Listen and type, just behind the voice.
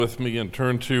with me and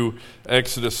turn to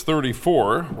Exodus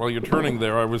 34. While you're turning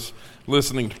there, I was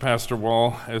listening to Pastor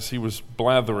Wall as he was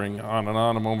blathering on and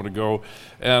on a moment ago,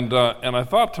 and I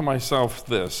thought to myself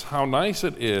this: how nice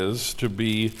it is to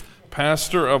be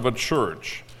pastor of a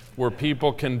church where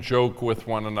people can joke with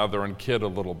one another and kid a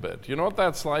little bit. You know what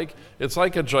that's like? It's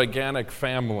like a gigantic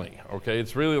family, okay?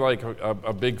 It's really like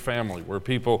a big family where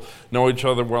people know each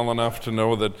other well enough to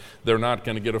know that they're not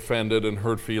going to get offended and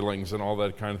hurt feelings and all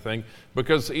that kind of thing.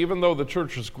 Because even though the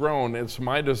church has grown, it's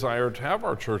my desire to have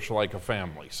our church like a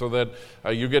family, so that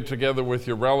you get together with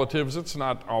your relatives. It's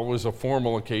not always a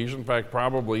formal occasion. In fact,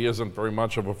 probably isn't very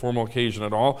much of a formal occasion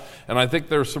at all. And I think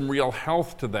there's some real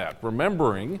health to that,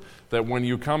 remembering that when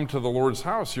you come to the Lord's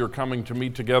house, you're coming to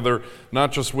meet together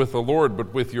not just with the Lord,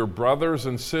 but with your brothers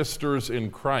and sisters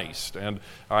in Christ. And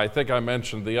I think I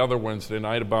mentioned the other Wednesday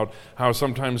night about how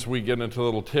sometimes we get into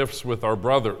little tiffs with our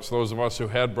brothers. Those of us who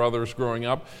had brothers growing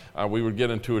up, we would get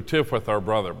into a tiff with our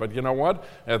brother. But you know what?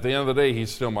 At the end of the day,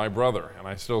 he's still my brother, and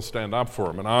I still stand up for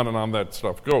him, and on that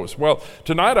stuff goes. Well,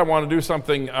 tonight I want to do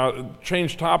something,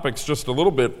 change topics just a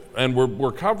little bit, and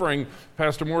we're covering,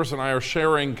 Pastor Morris and I are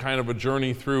sharing kind of a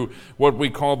journey through what we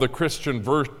call the Christian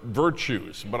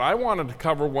virtues. But I wanted to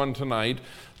cover one tonight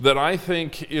that I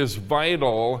think is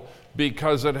vital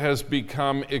because it has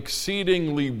become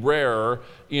exceedingly rare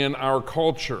in our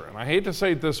culture. And I hate to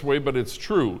say it this way, but it's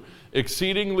true.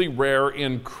 Exceedingly rare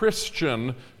in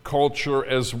Christian culture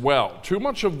as well. Too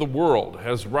much of the world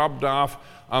has rubbed off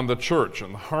on the church,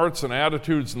 and the hearts and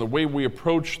attitudes and the way we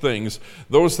approach things.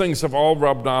 Those things have all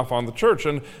rubbed off on the church.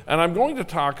 And I'm going to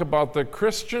talk about the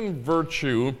Christian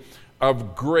virtue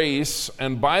of grace,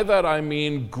 and by that I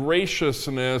mean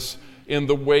graciousness in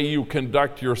the way you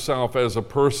conduct yourself as a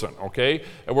person, okay?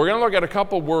 And we're going to look at a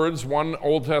couple words, one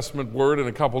Old Testament word and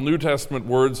a couple New Testament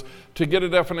words, to get a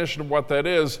definition of what that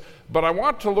is. But I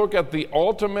want to look at the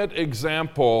ultimate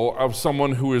example of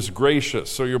someone who is gracious.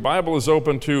 So your Bible is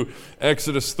open to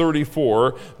Exodus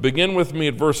 34. Begin with me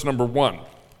at verse number 1.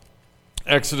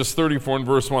 Exodus 34 and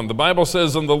verse 1. The Bible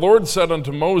says, "And the Lord said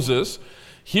unto Moses,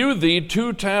 Hew thee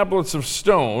 2 tablets of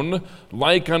stone,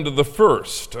 like unto the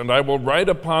first, and I will write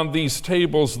upon these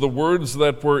tables the words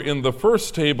that were in the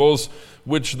first tables,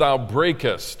 which thou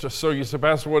breakest." So you say,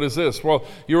 "Pastor, what is this?" Well,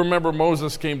 you remember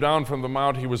Moses came down from the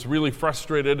mount. He was really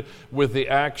frustrated with the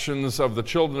actions of the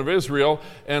children of Israel,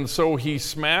 and so he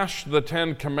smashed the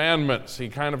 10 Commandments. He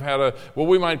kind of had what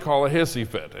we might call a hissy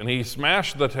fit, and he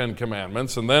smashed the 10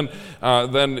 Commandments, and then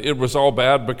it was all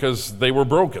bad because they were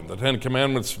broken. The 10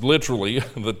 Commandments, literally,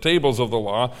 the tables of the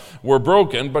law, were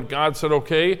broken, but God said,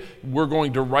 okay, we're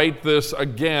going to write this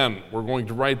again. We're going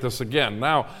to write this again.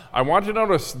 Now, I want you to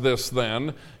notice this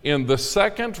then. In the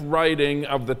second writing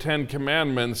of the 10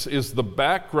 Commandments is the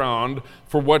background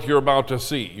for what you're about to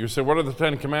see. You say, what are the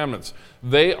 10 Commandments?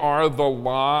 They are the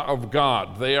law of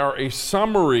God. They are a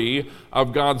summary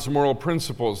of God's moral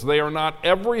principles. They are not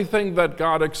everything that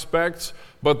God expects,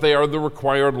 but they are the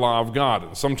required law of God.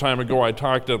 And some time ago I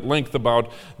talked at length about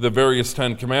the various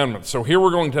 10 Commandments. So here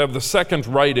we're going to have the second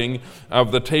writing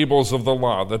of the tables of the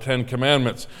law, the 10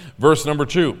 Commandments. Verse number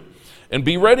 2. "And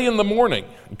be ready in the morning,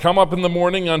 and come up in the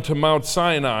morning unto Mount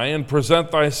Sinai, and present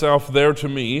thyself there to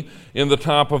me in the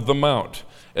top of the mount.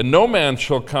 And no man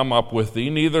shall come up with thee,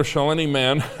 neither shall any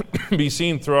man be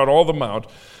seen throughout all the mount.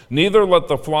 Neither let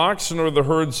the flocks nor the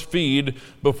herds feed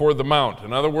before the mount."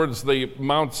 In other words, the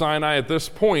Mount Sinai at this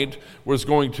point was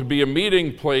going to be a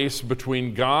meeting place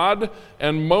between God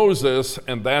and Moses,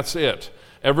 and that's it.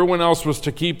 Everyone else was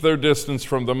to keep their distance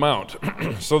from the mount.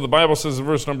 So the Bible says in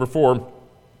verse number 4,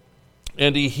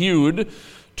 "And he hewed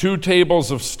 2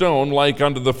 tables of stone like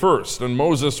unto the first. And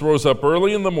Moses rose up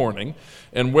early in the morning,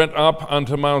 and went up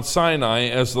unto Mount Sinai,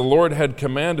 as the Lord had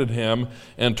commanded him,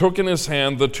 and took in his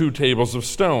hand the 2 tables of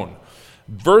stone."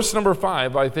 Verse number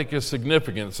 5, I think, is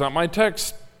significant. It's not my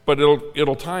text, but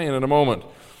it'll tie in a moment.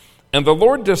 "And the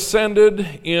Lord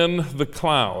descended in the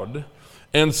cloud,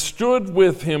 and stood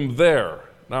with him there."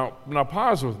 Now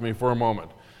pause with me for a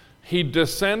moment. He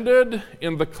descended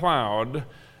in the cloud,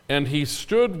 and he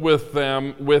stood with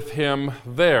him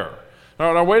there.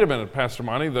 Now wait a minute, Pastor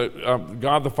Monty.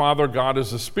 God the Father, God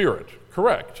is a spirit.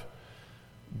 Correct.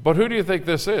 But who do you think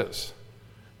this is?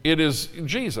 It is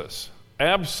Jesus.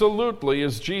 Absolutely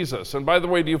is Jesus. And by the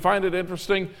way, do you find it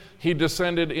interesting? He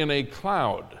descended in a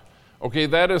cloud. Okay,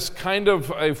 that is kind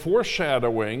of a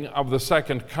foreshadowing of the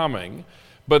second coming.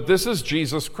 But this is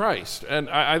Jesus Christ. And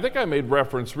I think I made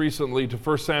reference recently to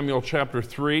 1 Samuel chapter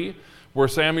 3, where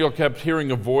Samuel kept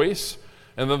hearing a voice,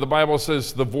 and then the Bible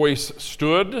says the voice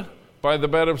stood by the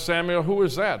bed of Samuel. Who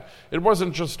is that? It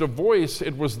wasn't just a voice,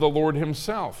 it was the Lord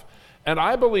himself. And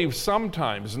I believe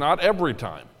sometimes, not every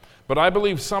time, But I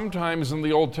believe sometimes in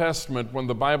the Old Testament when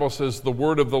the Bible says the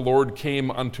word of the Lord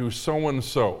came unto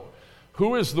so-and-so,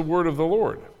 who is the word of the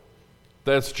Lord?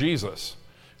 That's Jesus.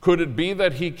 Could it be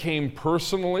that he came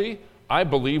personally? I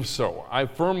believe so. I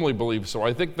firmly believe so.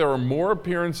 I think there are more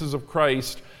appearances of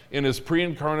Christ in his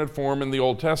pre-incarnate form in the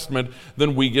Old Testament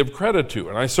than we give credit to.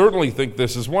 And I certainly think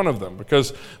this is one of them,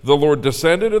 because the Lord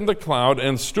descended in the cloud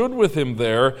and stood with him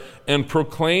there and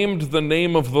proclaimed the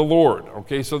name of the Lord.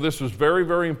 Okay, so this was very,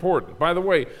 very important. By the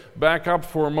way, back up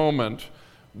for a moment.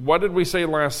 What did we say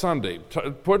last Sunday?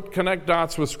 Connect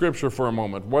dots with Scripture for a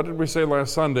moment. What did we say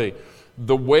last Sunday?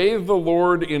 The way the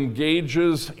Lord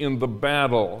engages in the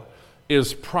battle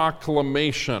is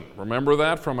proclamation. Remember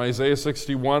that from Isaiah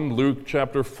 61, Luke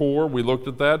chapter 4, we looked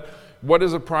at that. What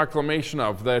is a proclamation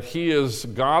of? That he is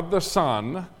God the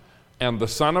Son and the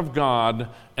Son of God,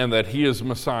 and that he is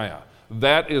Messiah.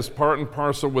 That is part and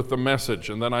parcel with the message.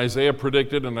 And then Isaiah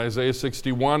predicted in Isaiah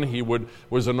 61 he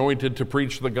was anointed to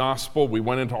preach the gospel. We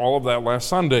went into all of that last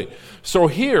Sunday. So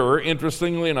here,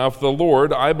 interestingly enough, the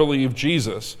Lord, I believe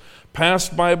Jesus,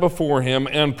 passed by before him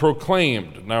and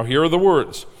proclaimed. Now here are the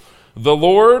words. The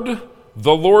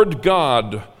Lord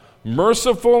God,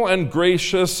 merciful and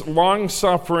gracious,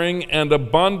 long-suffering and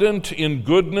abundant in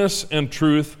goodness and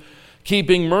truth,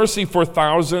 keeping mercy for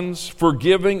thousands,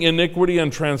 forgiving iniquity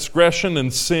and transgression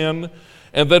and sin,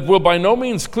 and that will by no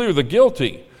means clear the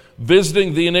guilty,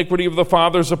 visiting the iniquity of the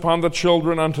fathers upon the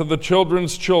children, unto the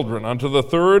children's children, unto the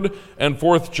third and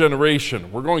fourth generation.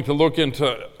 We're going to look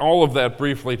into all of that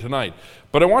briefly tonight.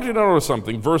 But I want you to notice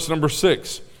something. Verse number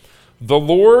 6. The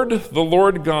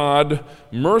Lord God,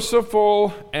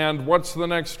 merciful, and what's the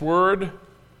next word?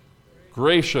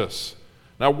 Gracious.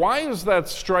 Now, why is that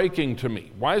striking to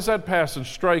me? Why is that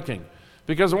passage striking?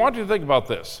 Because I want you to think about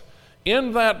this.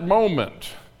 In that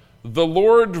moment, the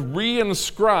Lord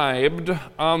reinscribed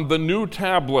on the new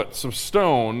tablets of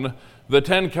stone the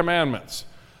Ten Commandments.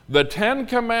 The Ten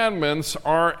Commandments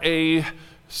are a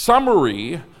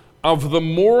summary of the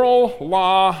moral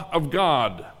law of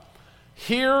God.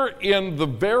 Here in the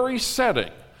very setting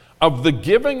of the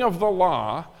giving of the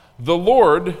law, the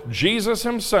Lord, Jesus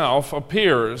himself,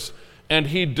 appears and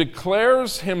he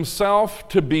declares himself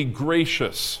to be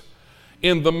gracious.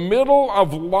 In the middle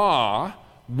of law,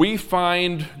 we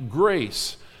find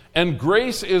grace. And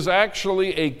grace is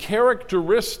actually a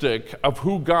characteristic of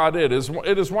who God is.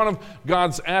 It is one of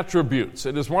God's attributes.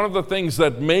 It is one of the things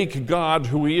that make God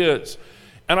who he is.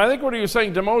 And I think what he was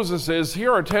saying to Moses is,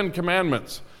 here are 10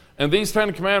 commandments. And these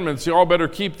 10 commandments, you all better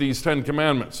keep these 10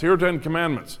 commandments. Here are 10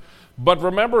 commandments. But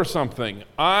remember something,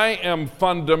 I am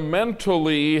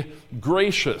fundamentally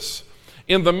gracious.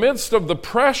 In the midst of the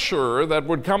pressure that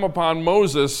would come upon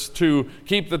Moses to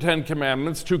keep the 10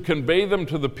 commandments, to convey them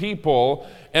to the people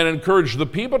and encourage the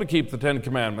people to keep the 10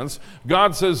 commandments,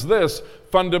 God says this,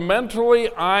 fundamentally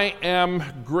I am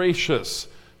gracious.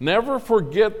 Never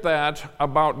forget that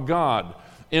about God.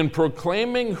 In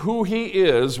proclaiming who he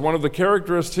is, one of the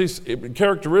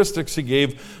characteristics he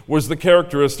gave was the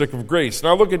characteristic of grace.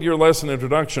 Now look at your lesson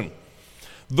introduction.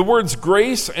 The words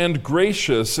grace and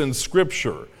gracious in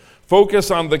Scripture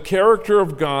focus on the character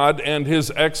of God and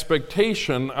his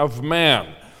expectation of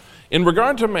man. In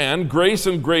regard to man, grace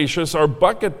and gracious are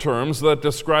bucket terms that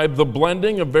describe the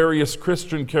blending of various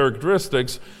Christian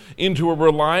characteristics into a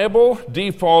reliable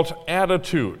default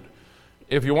attitude.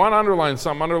 If you want to underline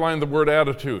something, underline the word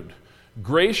attitude.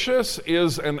 Gracious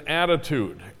is an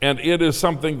attitude, and it is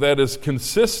something that is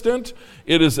consistent.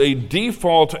 It is a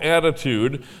default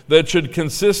attitude that should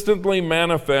consistently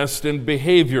manifest in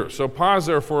behavior. So pause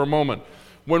there for a moment.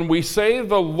 When we say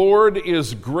the Lord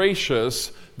is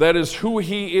gracious, that is who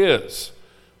he is.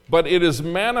 But it is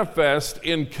manifest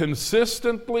in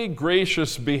consistently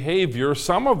gracious behavior.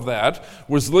 Some of that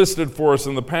was listed for us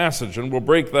in the passage, and we'll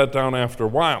break that down after a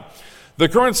while. The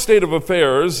current state of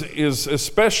affairs is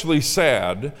especially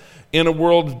sad in a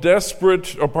world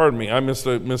desperate, I missed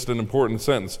an important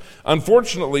sentence.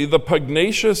 Unfortunately, the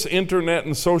pugnacious internet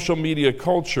and social media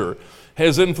culture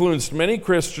has influenced many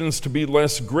Christians to be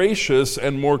less gracious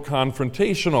and more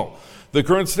confrontational. The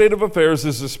current state of affairs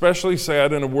is especially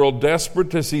sad in a world desperate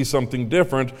to see something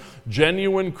different,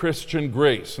 genuine Christian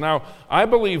grace. Now, I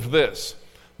believe this,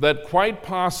 that quite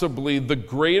possibly the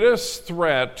greatest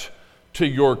threat to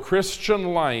your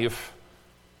Christian life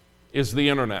is the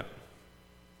internet.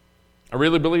 I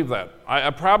really believe that. I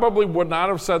probably would not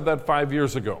have said that 5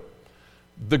 years ago.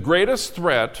 The greatest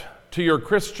threat to your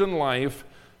Christian life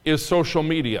is social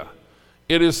media.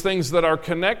 It is things that are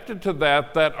connected to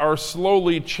that are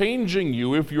slowly changing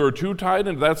you if you're too tied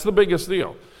in. That's the biggest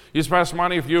deal. You say, Pastor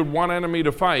Monty, if you had one enemy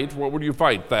to fight, what would you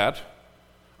fight? That.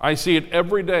 I see it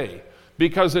every day.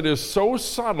 because it is so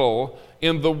subtle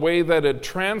in the way that it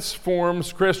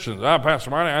transforms Christians.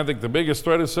 Pastor Marty, I think the biggest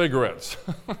threat is cigarettes.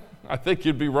 I think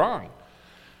you'd be wrong.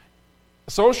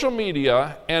 Social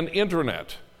media and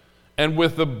internet, and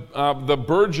with the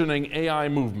burgeoning AI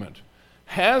movement,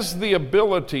 has the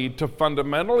ability to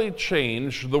fundamentally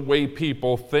change the way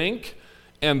people think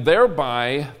and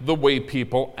thereby the way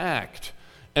people act.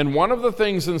 And one of the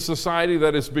things in society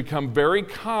that has become very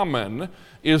common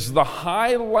is the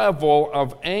high level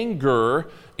of anger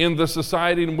in the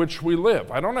society in which we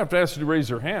live. I don't have to ask you to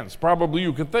raise your hands. Probably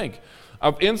you could think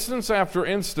of instance after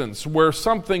instance where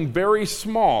something very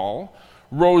small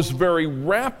rose very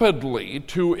rapidly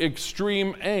to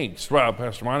extreme angst. Well,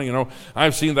 Pastor Monty,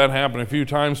 I've seen that happen a few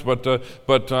times,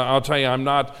 but I'll tell you, I'm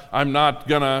not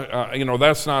gonna,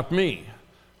 that's not me.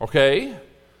 Okay?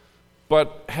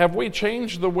 But have we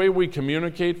changed the way we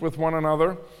communicate with one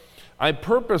another? I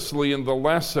purposely, in the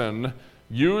lesson,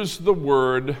 used the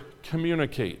word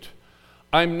communicate.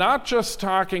 I'm not just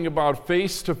talking about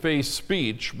face-to-face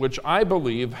speech, which I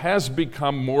believe has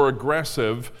become more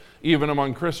aggressive even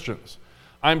among Christians.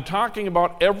 I'm talking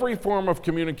about every form of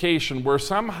communication where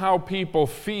somehow people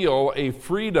feel a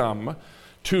freedom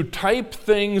to type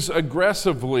things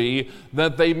aggressively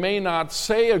that they may not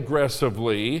say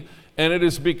aggressively, and it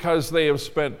is because they have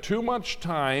spent too much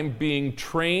time being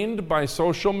trained by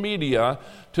social media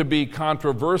to be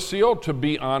controversial, to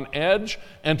be on edge,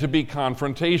 and to be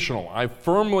confrontational. I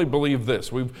firmly believe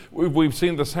this. We've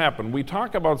seen this happen. We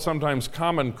talk about sometimes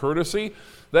common courtesy.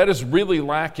 That is really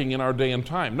lacking in our day and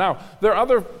time. Now, there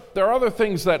are other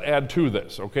things that add to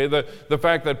this, okay? The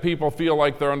fact that people feel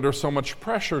like they're under so much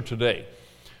pressure today.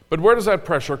 But where does that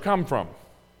pressure come from?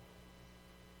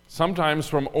 Sometimes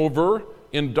from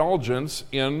overindulgence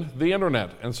in the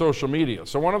internet and social media.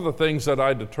 So one of the things that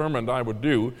I determined I would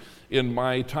do in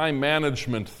my time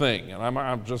management thing, and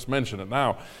I'll just mention it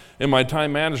now, in my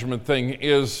time management thing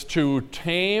is to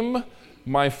tame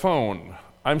my phone.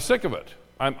 I'm sick of it.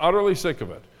 I'm utterly sick of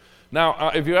it. Now,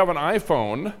 if you have an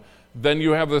iPhone, then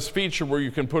you have this feature where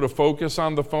you can put a focus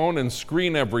on the phone and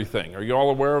screen everything. Are you all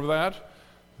aware of that?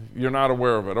 You're not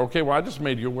aware of it. Okay, well, I just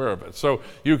made you aware of it. So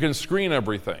you can screen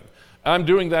everything. I'm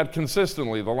doing that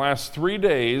consistently. The last 3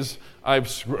 days,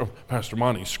 Pastor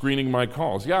Monty, screening my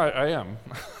calls. Yeah, I am.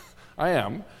 I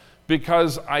am,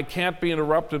 because I can't be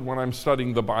interrupted when I'm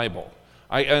studying the Bible.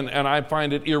 And I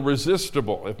find it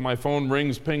irresistible. If my phone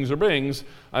rings, pings, or bings,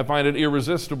 I find it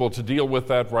irresistible to deal with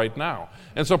that right now.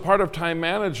 And so part of time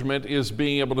management is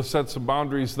being able to set some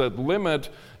boundaries that limit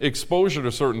exposure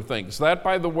to certain things. That,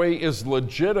 by the way, is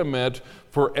legitimate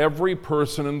for every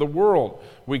person in the world.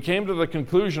 We came to the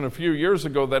conclusion a few years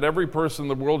ago that every person in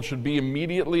the world should be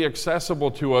immediately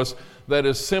accessible to us. That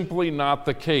is simply not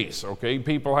the case, okay?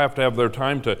 People have to have their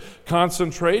time to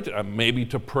concentrate, maybe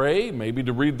to pray, maybe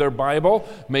to read their Bible,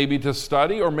 maybe to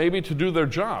study, or maybe to do their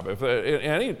job, if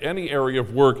any area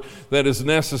of work that is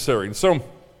necessary. And so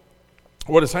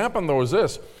what has happened, though, is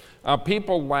this.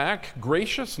 People lack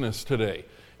graciousness today.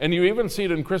 And you even see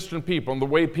it in Christian people, in the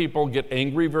way people get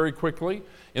angry very quickly,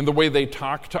 in the way they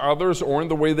talk to others, or in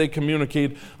the way they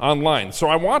communicate online. So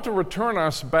I want to return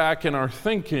us back in our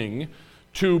thinking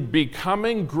to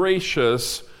becoming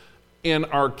gracious in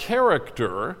our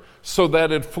character so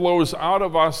that it flows out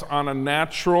of us on a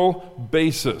natural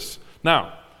basis.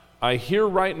 Now, I hear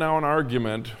right now an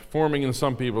argument forming in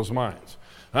some people's minds.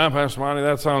 Pastor Monty,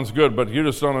 that sounds good, but you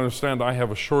just don't understand. I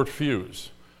have a short fuse.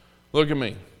 Look at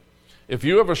me. If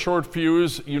you have a short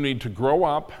fuse, you need to grow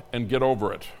up and get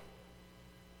over it.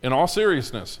 In all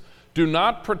seriousness, do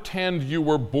not pretend you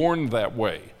were born that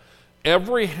way.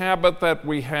 Every habit that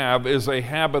we have is a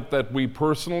habit that we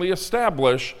personally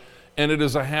establish, and it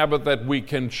is a habit that we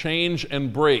can change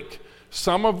and break.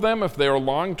 Some of them, if they are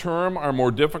long-term, are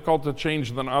more difficult to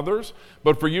change than others.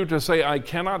 But for you to say, I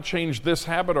cannot change this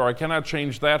habit, or I cannot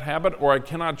change that habit, or I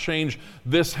cannot change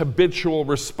this habitual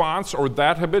response or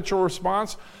that habitual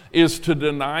response, is to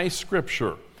deny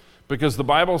Scripture. Because the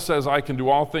Bible says, I can do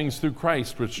all things through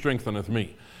Christ, which strengtheneth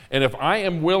me. And if I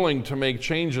am willing to make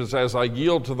changes as I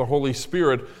yield to the Holy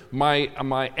Spirit,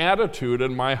 my attitude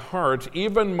and my heart,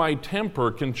 even my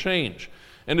temper, can change.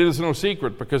 And it is no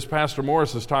secret, because Pastor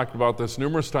Morris has talked about this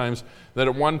numerous times, that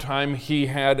at one time he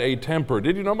had a temper.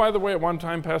 Did you know, by the way, at one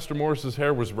time Pastor Morris's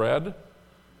hair was red?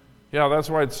 Yeah, that's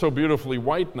why it's so beautifully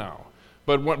white now.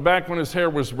 But back when his hair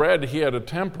was red, he had a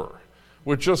temper.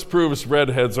 which just proves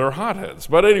redheads are hotheads.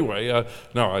 But anyway,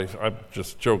 no, I'm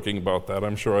just joking about that.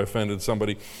 I'm sure I offended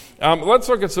somebody. Let's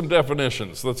look at some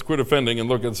definitions. Let's quit offending and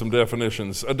look at some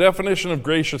definitions. A definition of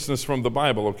graciousness from the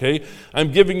Bible, okay?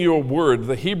 I'm giving you a word,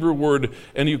 the Hebrew word,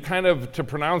 and you kind of, to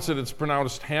pronounce it, it's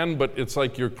pronounced hen, but it's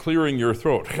like you're clearing your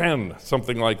throat. Hen,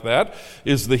 something like that,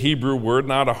 is the Hebrew word,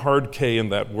 not a hard K in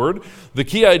that word. The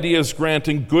key idea is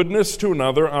granting goodness to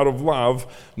another out of love,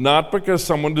 not because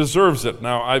someone deserves it.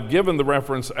 Now, I've given the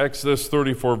reference Exodus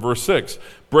 34, verse 6.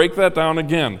 Break that down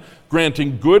again.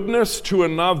 Granting goodness to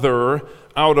another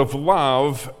out of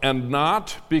love and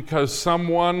not because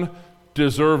someone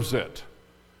deserves it.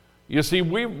 You see,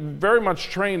 we're very much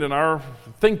trained in our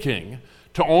thinking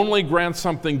to only grant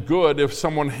something good if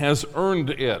someone has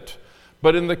earned it.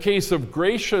 But in the case of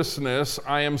graciousness,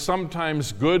 I am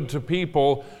sometimes good to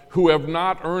people who have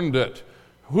not earned it.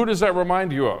 Who does that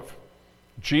remind you of?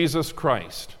 Jesus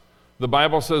Christ. The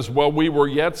Bible says, while we were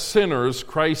yet sinners,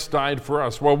 Christ died for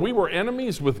us. While we were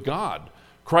enemies with God,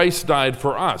 Christ died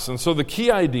for us. And so the key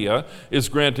idea is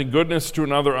granting goodness to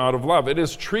another out of love. It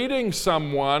is treating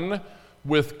someone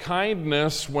with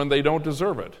kindness when they don't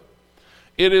deserve it.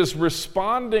 It is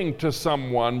responding to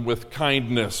someone with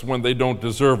kindness when they don't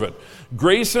deserve it.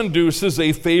 Grace induces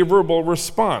a favorable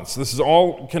response. This is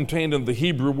all contained in the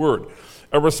Hebrew word.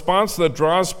 A response that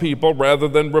draws people rather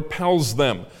than repels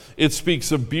them. It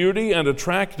speaks of beauty and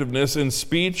attractiveness in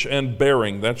speech and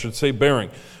bearing. That should say bearing.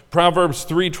 Proverbs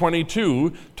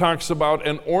 3:22 talks about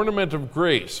an ornament of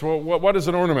grace. Well, what is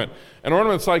an ornament? An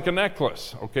ornament's like a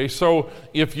necklace. Okay, so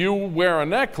if you wear a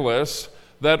necklace,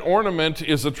 that ornament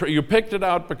is, you picked it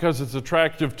out because it's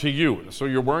attractive to you. So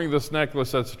you're wearing this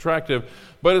necklace that's attractive,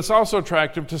 but it's also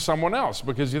attractive to someone else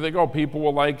because you think, oh, people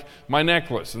will like my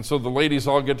necklace. And so the ladies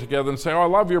all get together and say, oh, I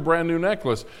love your brand new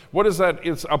necklace. What is that?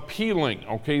 It's appealing,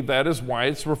 okay? That is why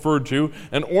it's referred to.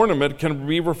 An ornament can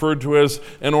be referred to as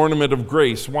an ornament of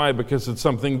grace. Why? Because it's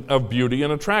something of beauty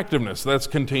and attractiveness. That's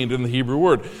contained in the Hebrew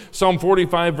word. Psalm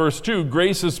 45, verse 2,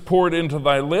 grace is poured into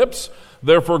thy lips,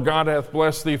 therefore God hath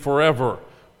blessed thee forever.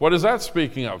 What is that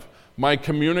speaking of? My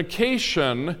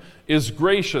communication is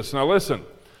gracious. Now listen,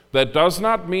 that does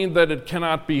not mean that it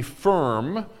cannot be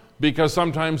firm, because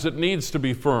sometimes it needs to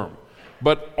be firm.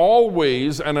 But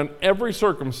always and in every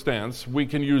circumstance, we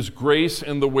can use grace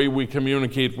in the way we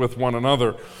communicate with one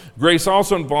another. Grace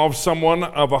also involves someone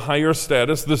of a higher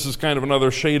status. This is kind of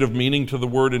another shade of meaning to the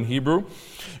word in Hebrew.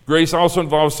 Grace also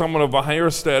involves someone of a higher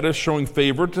status showing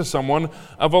favor to someone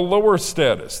of a lower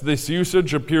status. This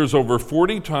usage appears over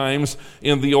 40 times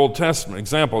in the Old Testament.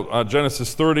 Example,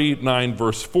 Genesis 39,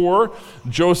 verse 4,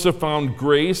 Joseph found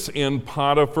grace in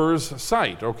Potiphar's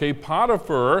sight. Okay,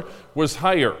 Potiphar was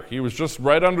higher. He was just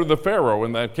right under the Pharaoh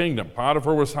in that kingdom.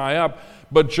 Potiphar was high up,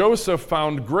 but Joseph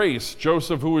found grace.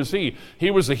 Joseph, who was he? He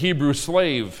was a Hebrew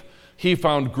slave. He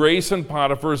found grace in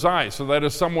Potiphar's eyes. So that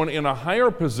is someone in a higher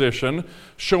position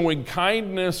showing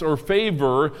kindness or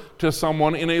favor to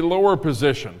someone in a lower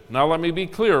position. Now let me be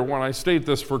clear when I state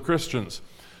this for Christians.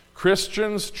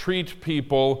 Christians treat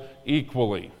people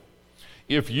equally.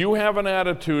 If you have an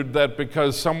attitude that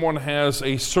because someone has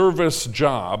a service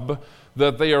job,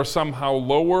 that they are somehow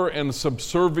lower and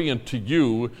subservient to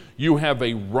you, you have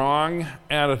a wrong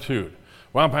attitude.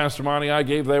 Well, Pastor Monty, I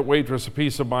gave that waitress a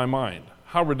piece of my mind.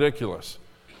 How ridiculous.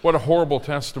 What a horrible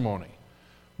testimony.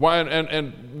 Why?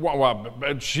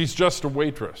 And she's just a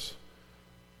waitress.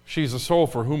 She's a soul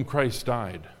for whom Christ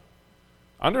died.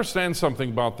 Understand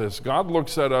something about this. God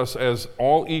looks at us as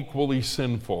all equally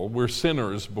sinful. We're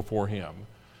sinners before Him.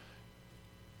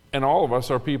 And all of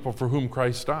us are people for whom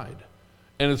Christ died.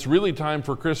 And it's really time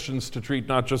for Christians to treat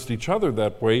not just each other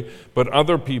that way, but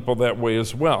other people that way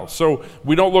as well. So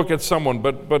we don't look at someone,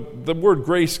 but the word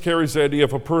grace carries the idea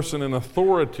of a person in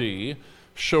authority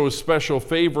shows special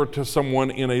favor to someone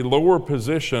in a lower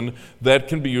position. That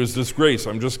can be used as grace.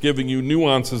 I'm just giving you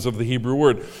nuances of the Hebrew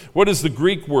word. What is the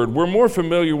Greek word? We're more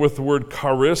familiar with the word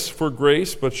charis for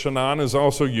grace, but shanan is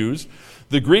also used.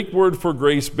 The Greek word for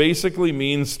grace basically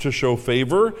means to show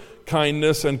favor,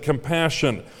 kindness, and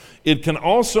compassion. It can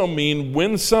also mean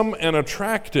winsome and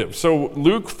attractive. So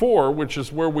Luke 4, which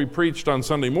is where we preached on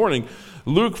Sunday morning,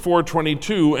 Luke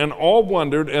 4:22, and all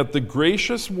wondered at the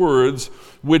gracious words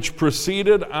which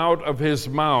proceeded out of his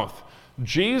mouth.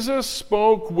 Jesus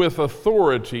spoke with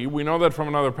authority. We know that from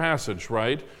another passage,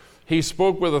 right? He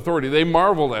spoke with authority. They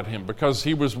marveled at him because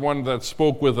he was one that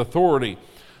spoke with authority.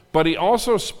 But he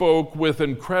also spoke with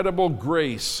incredible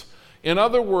grace. In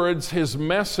other words, his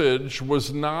message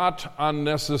was not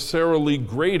unnecessarily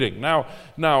grating. Now,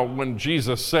 when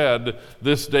Jesus said,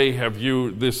 "This day have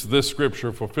you this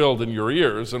scripture fulfilled in your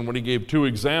ears," and when he gave two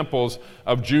examples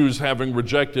of Jews having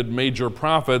rejected major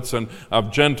prophets and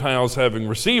of Gentiles having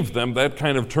received them, that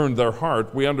kind of turned their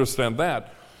heart. We understand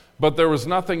that. But there was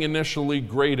nothing initially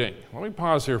grating. Let me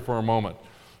pause here for a moment.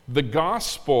 The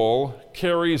gospel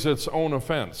carries its own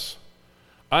offense.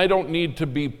 I don't need to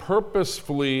be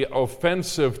purposefully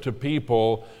offensive to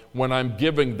people when I'm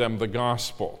giving them the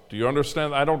gospel. Do you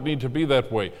understand? I don't need to be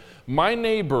that way. My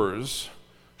neighbors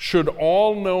should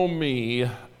all know me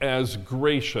as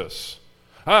gracious.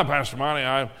 Pastor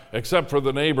Monty, except for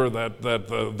the neighbor that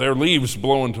their leaves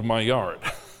blow into my yard.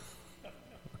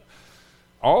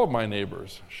 All of my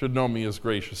neighbors should know me as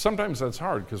gracious. Sometimes that's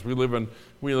hard because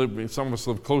some of us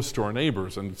live close to our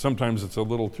neighbors, and sometimes it's a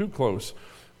little too close.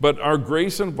 But our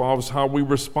grace involves how we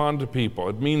respond to people.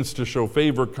 It means to show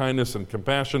favor, kindness, and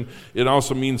compassion. It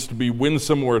also means to be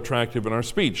winsome or attractive in our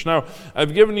speech. Now,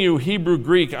 I've given you Hebrew,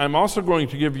 Greek. I'm also going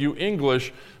to give you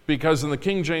English because in the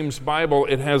King James Bible,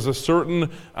 it has a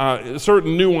certain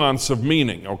nuance of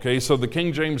meaning, okay? So the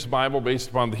King James Bible, based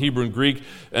upon the Hebrew and Greek,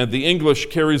 and the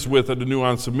English carries with it a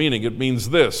nuance of meaning. It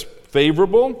means this: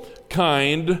 favorable,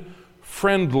 kind,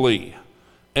 friendly.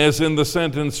 As in the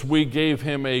sentence, we gave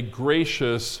him a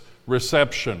gracious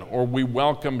reception, or we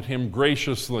welcomed him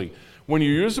graciously. When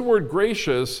you use the word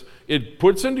gracious, it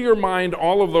puts into your mind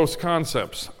all of those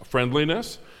concepts.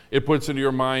 Friendliness. It puts into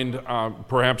your mind,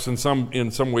 perhaps in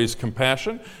some ways,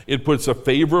 compassion. It puts a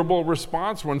favorable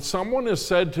response. When someone is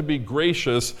said to be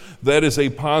gracious, that is a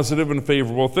positive and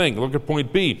favorable thing. Look at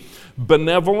point B.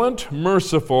 Benevolent,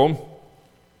 merciful,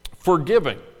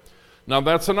 forgiving. Now,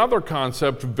 that's another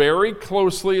concept very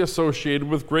closely associated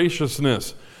with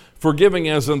graciousness. Forgiving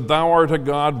as in thou art a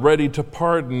God ready to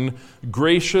pardon,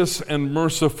 gracious and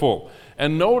merciful.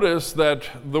 And notice that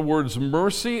the words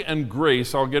mercy and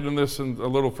grace, I'll get in this a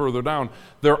little further down,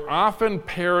 they're often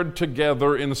paired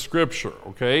together in Scripture,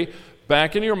 okay?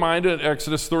 Back in your mind at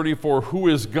Exodus 34, who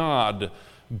is God?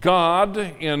 God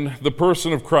in the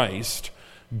person of Christ,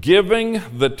 giving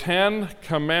the 10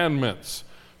 Commandments,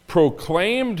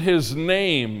 proclaimed his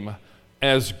name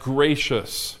as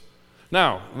gracious.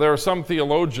 Now, there are some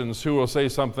theologians who will say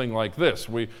something like this.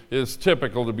 It's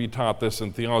typical to be taught this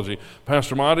in theology.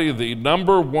 Pastor Monty, the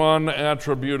number one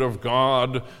attribute of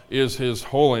God is his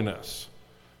holiness.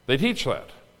 They teach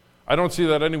that. I don't see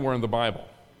that anywhere in the Bible.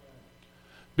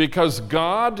 Because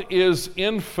God is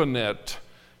infinite,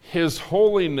 his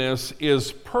holiness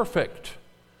is perfect.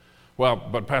 Well,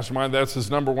 but Pastor Monty, that's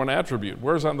his number one attribute.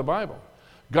 Where's that in the Bible?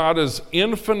 God is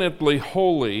infinitely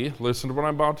holy. Listen to what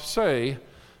I'm about to say.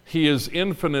 He is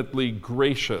infinitely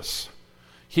gracious.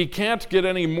 He can't get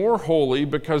any more holy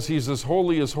because he's as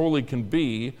holy can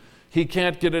be. He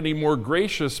can't get any more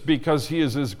gracious because he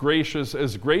is as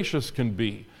gracious can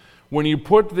be. When you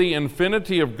put the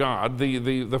infinity of God,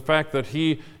 the fact that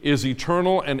he is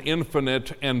eternal and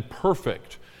infinite and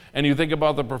perfect, and you think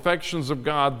about the perfections of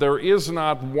God, there is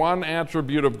not one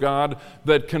attribute of God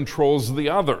that controls the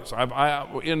others.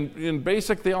 In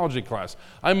basic theology class,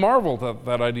 I marveled at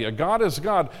that idea. God is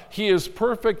God. He is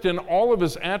perfect in all of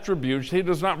his attributes. He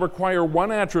does not require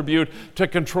one attribute to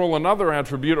control another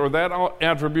attribute, or that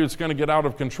attribute's going to get out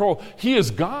of control. He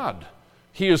is God.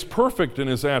 He is perfect in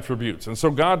his attributes. And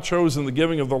so God chose in the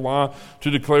giving of the law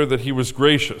to declare that he was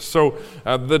gracious. So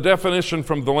the definition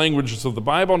from the languages of the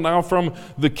Bible, now from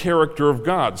the character of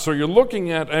God. So you're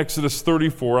looking at Exodus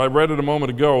 34. I read it a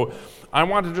moment ago. I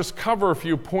want to just cover a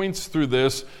few points through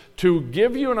this to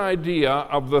give you an idea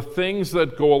of the things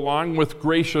that go along with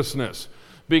graciousness.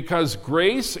 Because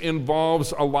grace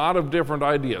involves a lot of different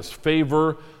ideas.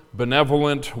 Favor,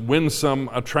 benevolent, winsome,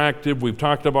 attractive. We've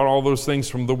talked about all those things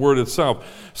from the word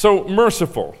itself. So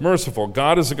merciful.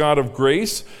 God is a God of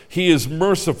grace. He is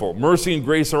merciful. Mercy and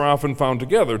grace are often found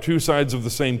together, two sides of the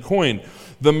same coin.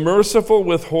 The merciful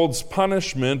withholds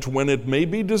punishment when it may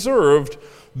be deserved.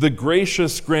 The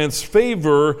gracious grants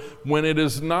favor when it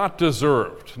is not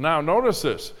deserved. Now notice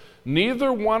this.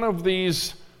 Neither one of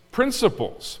these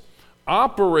principles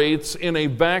operates in a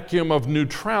vacuum of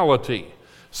neutrality.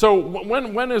 So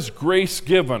when is grace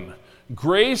given?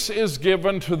 Grace is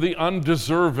given to the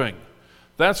undeserving.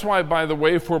 That's why, by the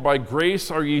way, for by grace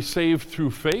are ye saved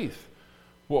through faith.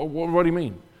 What do you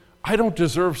mean? I don't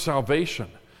deserve salvation.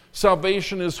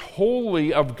 Salvation is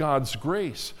wholly of God's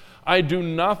grace. I do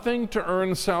nothing to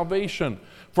earn salvation.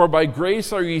 For by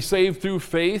grace are ye saved through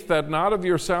faith, that not of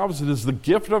yourselves, it is the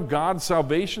gift of God,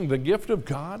 salvation, the gift of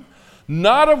God,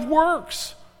 not of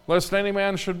works, lest any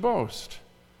man should boast.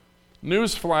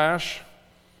 Newsflash,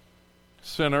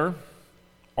 sinner,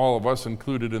 all of us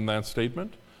included in that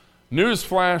statement.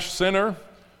 Newsflash, sinner,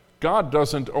 God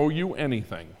doesn't owe you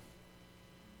anything.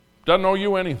 Doesn't owe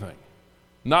you anything.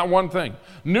 Not one thing.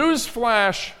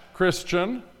 Newsflash,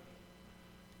 Christian,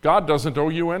 God doesn't owe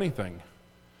you anything.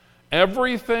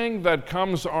 Everything that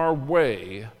comes our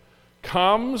way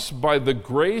comes by the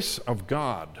grace of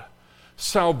God.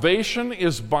 Salvation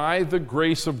is by the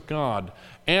grace of God.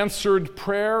 Answered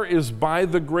prayer is by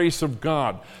the grace of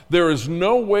God. There is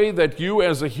no way that you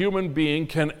as a human being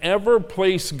can ever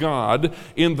place God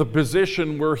in the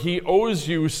position where He owes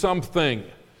you something.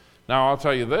 Now, I'll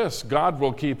tell you this, God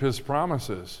will keep His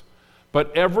promises.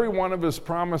 But every one of His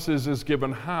promises is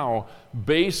given how?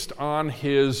 Based on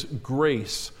His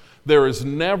grace. There is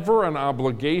never an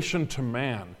obligation to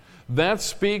man. That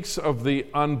speaks of the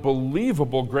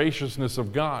unbelievable graciousness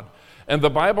of God. And the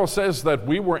Bible says that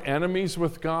we were enemies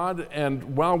with God,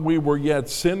 and while we were yet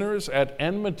sinners at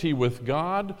enmity with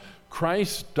God,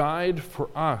 Christ died for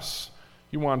us.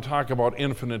 You want to talk about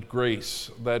infinite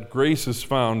grace. That grace is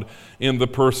found in the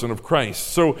person of Christ.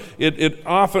 So it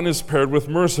often is paired with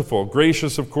merciful.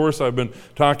 Gracious, of course, I've been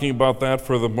talking about that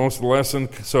for the most of the lesson,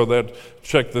 so that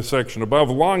check the section above.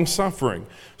 Long-suffering.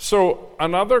 So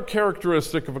another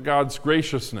characteristic of God's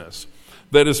graciousness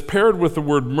that is paired with the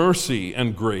word mercy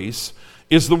and grace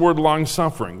is the word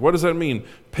long-suffering. What does that mean?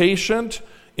 Patient,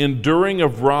 enduring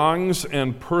of wrongs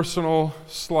and personal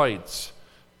slights.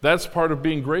 That's part of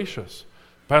being gracious.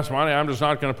 Pastor Monty, I'm just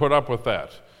not going to put up with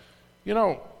that. You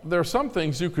know, there are some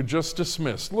things you could just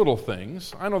dismiss, little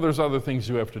things. I know there's other things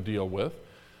you have to deal with.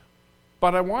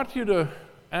 But I want you to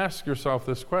ask yourself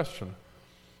this question.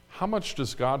 How much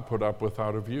does God put up with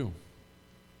out of you?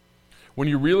 When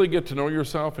you really get to know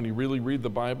yourself and you really read the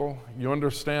Bible, you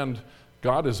understand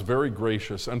God is very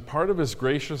gracious. And part of His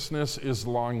graciousness is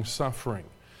long-suffering.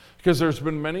 Because there's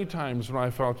been many times when I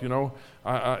felt, the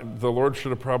Lord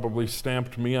should have probably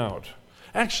stamped me out.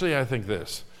 Actually, I think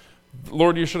this.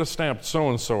 Lord, you should have stamped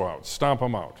so-and-so out. Stomp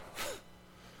him out.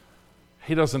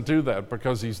 He doesn't do that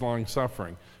because He's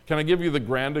long-suffering. Can I give you the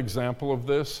grand example of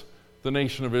this? The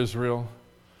nation of Israel.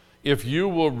 If you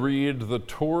will read the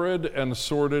torrid and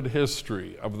sordid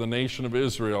history of the nation of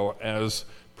Israel as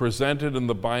presented in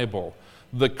the Bible,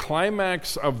 the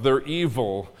climax of their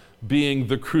evil being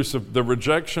the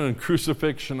rejection and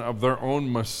crucifixion of their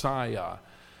own Messiah.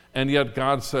 And yet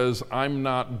God says, I'm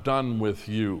not done with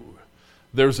you.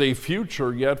 There's a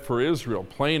future yet for Israel,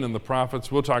 plain in the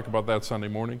prophets. We'll talk about that Sunday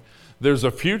morning. There's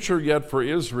a future yet for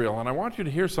Israel. And I want you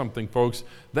to hear something, folks.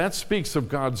 That speaks of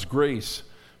God's grace,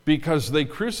 because they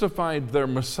crucified their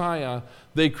Messiah.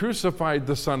 They crucified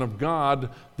the Son of God.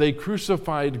 They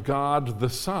crucified God the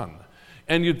Son.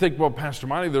 And you'd think, well, Pastor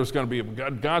Monty, there's going to be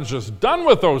God's just done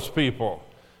with those people.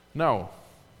 No,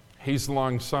 He's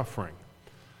long-suffering.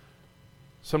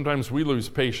 Sometimes we lose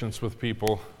patience with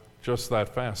people just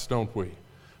that fast, don't we?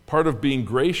 Part of being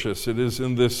gracious, it is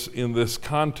in this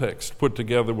context put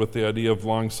together with the idea of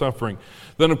long-suffering.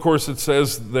 Then, of course, it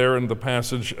says there in the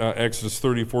passage, Exodus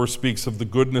 34 speaks of the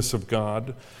goodness of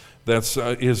God. That's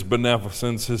His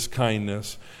beneficence, His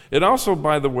kindness. It also,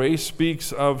 by the way,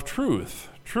 speaks of truth.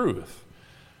 Truth.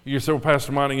 You say, well,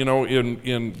 Pastor Monty,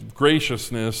 in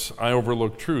graciousness, I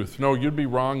overlook truth. No, you'd be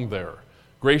wrong there.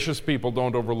 Gracious people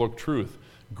don't overlook truth.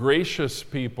 Gracious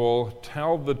people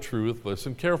tell the truth,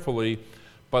 listen carefully,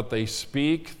 but they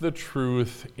speak the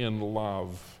truth in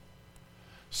love.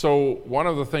 So one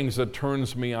of the things that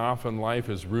turns me off in life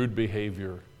is rude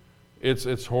behavior.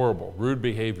 It's horrible, rude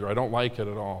behavior. I don't like it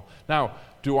at all. Now,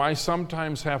 do I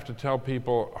sometimes have to tell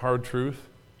people hard truth?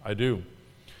 I do.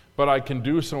 But I can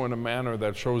do so in a manner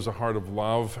that shows a heart of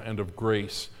love and of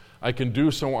grace. I can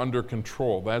do so under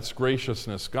control. That's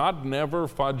graciousness. God never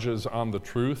fudges on the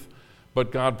truth,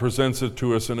 but God presents it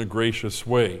to us in a gracious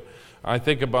way. I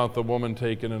think about the woman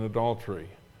taken in adultery.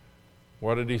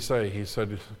 What did He say? He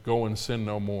said, go and sin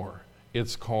no more.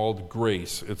 It's called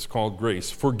grace. It's called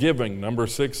grace. Forgiving, number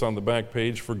 6 on the back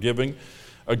page, forgiving.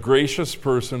 A gracious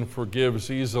person forgives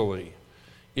easily.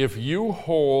 If you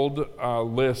hold a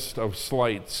list of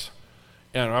slights,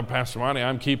 and I'm Pastor Monty,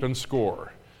 I'm keeping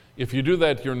score. If you do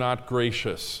that, you're not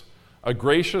gracious. A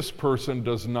gracious person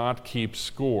does not keep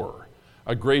score.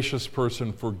 A gracious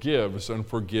person forgives and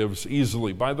forgives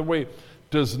easily. By the way,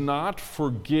 does not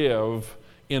forgive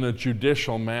in a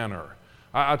judicial manner.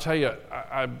 I'll tell you,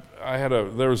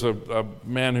 there was a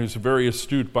man who's a very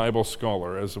astute Bible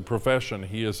scholar. As a profession,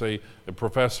 he is a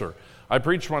professor. I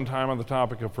preached one time on the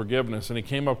topic of forgiveness, and he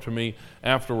came up to me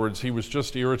afterwards. He was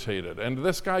just irritated. And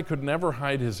this guy could never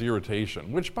hide his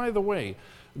irritation, which, by the way,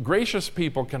 gracious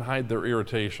people can hide their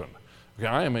irritation. Okay,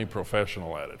 I am a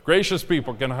professional at it. Gracious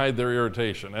people can hide their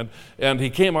irritation. And he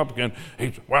came up again.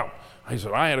 He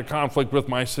said, I had a conflict with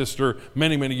my sister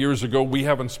many, many years ago. We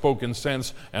haven't spoken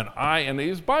since. And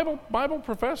he's a Bible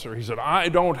professor. He said, I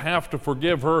don't have to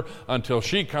forgive her until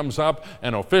she comes up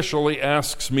and officially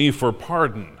asks me for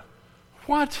pardon.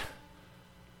 What?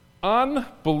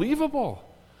 Unbelievable.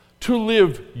 To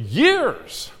live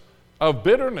years of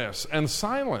bitterness and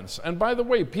silence. And by the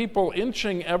way, people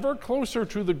inching ever closer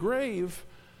to the grave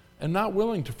and not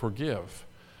willing to forgive.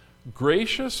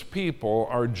 Gracious people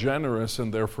are generous in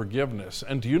their forgiveness.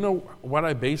 And do you know what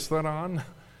I base that on?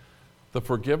 The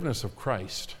forgiveness of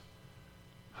Christ.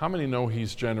 How many know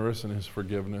he's generous in his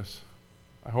forgiveness?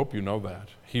 I hope you know that.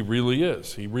 He really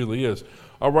is. He really is.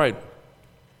 All right.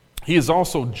 He is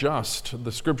also just.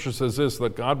 The scripture says this,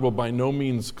 that God will by no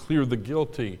means clear the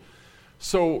guilty.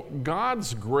 So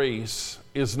God's grace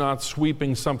is not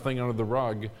sweeping something under the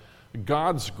rug.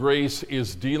 God's grace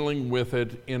is dealing with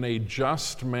it in a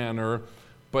just manner,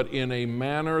 but in a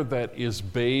manner that is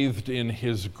bathed in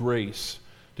his grace.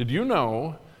 Did you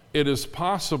know it is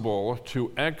possible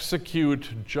to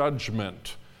execute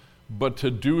judgment, but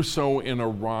to do so in a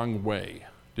wrong way?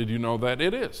 Did you know that?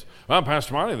 It is. Well,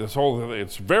 Pastor Monty, this whole thing,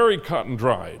 it's very cut and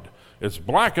dried. It's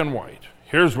black and white.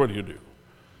 Here's what you do.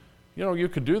 You know, you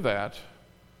could do that,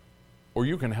 or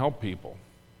you can help people.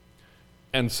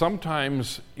 And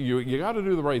sometimes you got to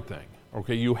do the right thing.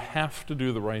 Okay, you have to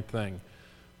do the right thing.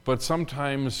 But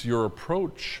sometimes your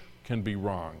approach can be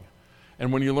wrong.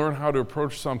 And when you learn how to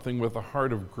approach something with a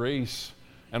heart of grace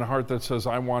and a heart that says,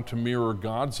 I want to mirror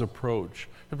God's approach.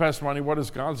 Hey, Pastor Monty, what is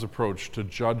God's approach to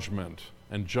judgment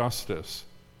and justice?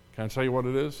 Can I tell you what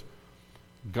it is?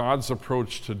 God's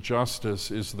approach to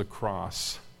justice is the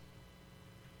cross.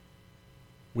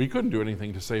 We couldn't do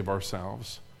anything to save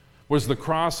ourselves. Was the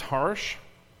cross harsh?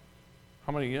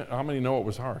 How many know it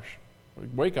was harsh?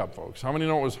 Wake up, folks. How many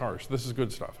know it was harsh? This is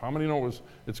good stuff. How many know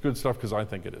it's good stuff because I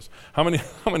think it is? How many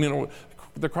know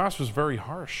the cross was very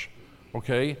harsh?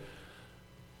 Okay?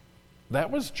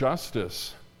 That was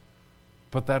justice,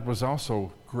 but that was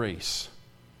also grace.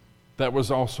 That was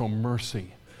also mercy.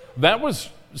 That was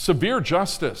severe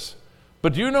justice.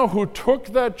 But do you know who took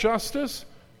that justice?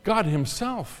 God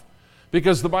himself.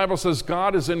 Because the Bible says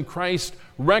God is in Christ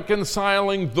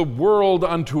reconciling the world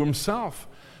unto himself.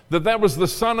 That was the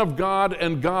Son of God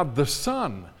and God the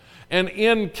Son. And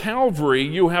in Calvary,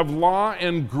 you have law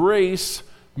and grace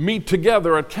meet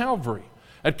together at Calvary.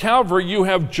 At Calvary, you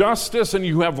have justice and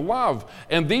you have love.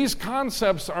 And these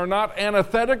concepts are not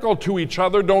antithetical to each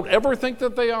other. Don't ever think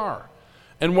that they are.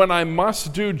 And when I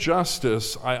must do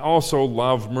justice, I also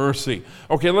love mercy.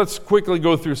 Okay, let's quickly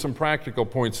go through some practical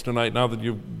points tonight now that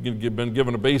you've been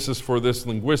given a basis for this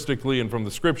linguistically and from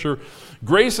the scripture.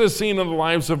 Grace is seen in the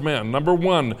lives of men. Number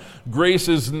one, grace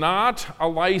is not a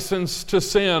license to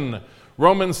sin.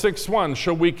 Romans 6:1,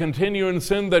 shall we continue in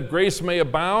sin that grace may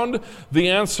abound? The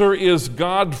answer is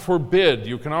God forbid.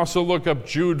 You can also look up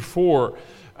Jude 4.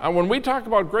 When we talk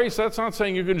about grace, that's not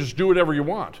saying you can just do whatever you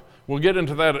want. We'll get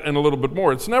into that in a little bit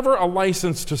more. It's never a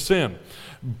license to sin.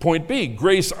 Point B,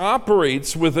 grace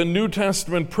operates within New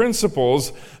Testament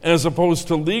principles as opposed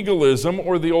to legalism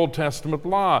or the Old Testament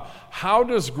law. How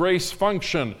does grace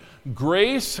function?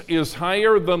 Grace is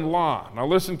higher than law. Now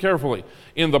listen carefully.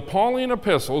 In the Pauline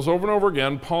epistles, over and over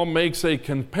again, Paul makes a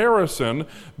comparison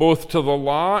both to the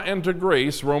law and to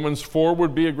grace. Romans 4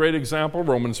 would be a great example.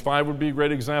 Romans 5 would be a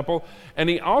great example. And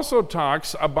he also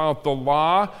talks about the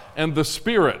law and the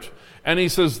Spirit. And he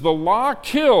says, the law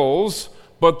kills,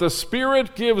 but the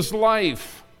Spirit gives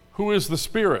life. Who is the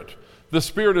Spirit? The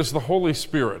Spirit is the Holy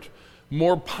Spirit.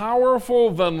 More powerful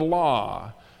than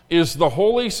law is the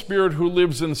Holy Spirit who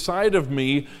lives inside of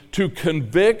me to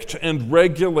convict and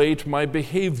regulate my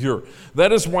behavior.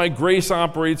 That is why grace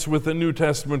operates within New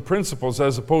Testament principles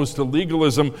as opposed to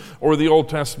legalism or the Old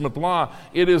Testament law.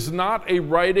 It is not a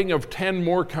writing of 10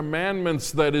 more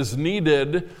commandments that is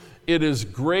needed. It is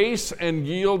grace and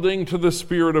yielding to the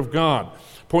Spirit of God.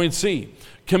 Point C,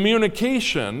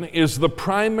 communication is the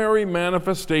primary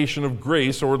manifestation of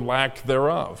grace or lack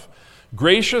thereof.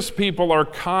 Gracious people are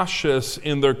cautious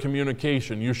in their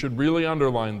communication. You should really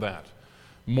underline that.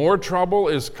 More trouble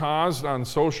is caused on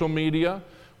social media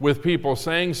with people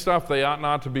saying stuff they ought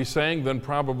not to be saying than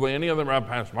probably any other.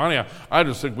 Pastor Monty, I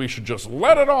just think we should just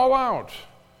let it all out.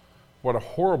 What a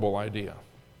horrible idea.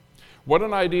 What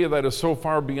an idea that is so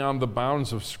far beyond the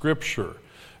bounds of Scripture.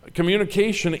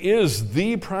 Communication is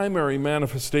the primary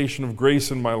manifestation of grace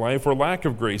in my life or lack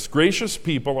of grace. Gracious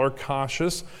people are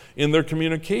cautious in their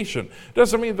communication.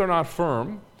 Doesn't mean they're not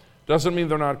firm. Doesn't mean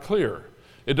they're not clear.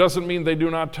 It doesn't mean they do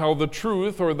not tell the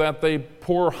truth or that they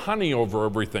pour honey over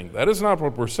everything. That is not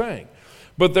what we're saying.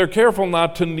 But they're careful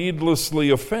not to needlessly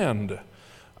offend.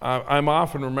 I'm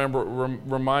often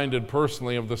reminded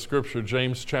personally of the scripture,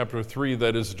 James chapter 3,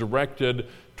 that is directed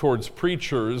towards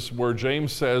preachers, where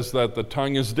James says that the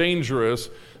tongue is dangerous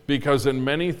because in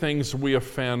many things we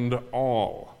offend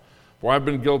all. Well, I've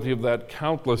been guilty of that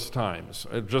countless times,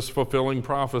 just fulfilling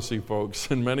prophecy, folks.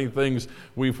 In many things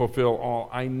we fulfill all.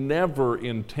 I never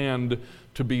intend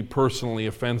to be personally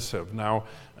offensive. Now,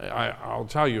 I'll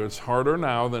tell you, it's harder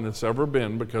now than it's ever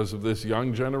been because of this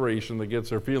young generation that gets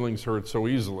their feelings hurt so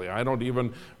easily.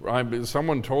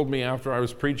 Someone told me after I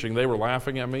was preaching, they were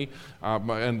laughing at me,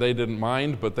 and they didn't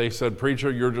mind, but they said,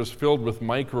 "Preacher, you're just filled with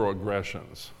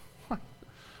microaggressions."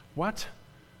 What?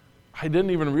 I didn't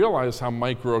even realize how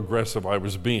microaggressive I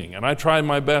was being, and I try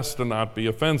my best to not be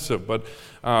offensive, but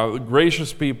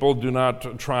gracious people do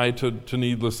not try to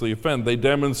needlessly offend. They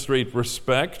demonstrate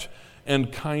respect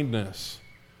and kindness.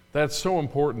 That's so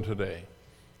important today.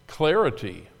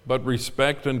 Clarity, but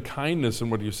respect and kindness in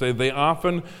what you say.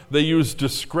 They use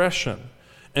discretion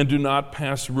and do not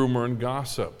pass rumor and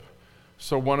gossip.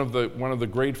 So one of the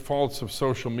great faults of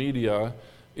social media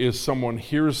is someone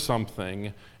hears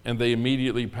something and they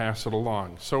immediately pass it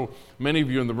along. So many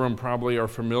of you in the room probably are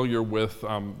familiar with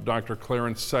Dr.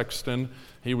 Clarence Sexton.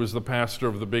 He was the pastor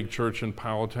of the big church in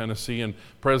Powell, Tennessee, and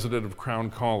president of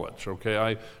Crown College. Okay,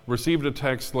 I received a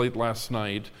text late last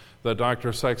night that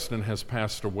Dr. Sexton has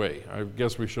passed away. I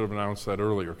guess we should have announced that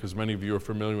earlier because many of you are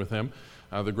familiar with him,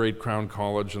 the great Crown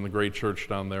College and the great church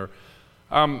down there.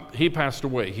 He passed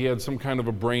away. He had some kind of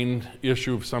a brain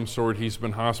issue of some sort. He's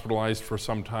been hospitalized for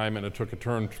some time, and it took a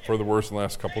turn for the worse in the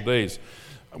last couple days.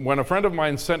 When a friend of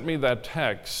mine sent me that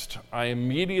text, I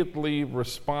immediately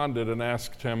responded and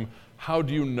asked him, "How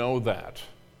do you know that?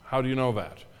 How do you know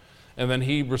that?" And then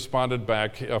he responded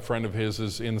back, a friend of his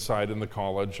is inside in the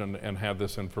college and had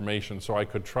this information, so I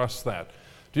could trust that.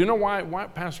 Do you know why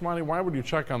Pastor Monty, why would you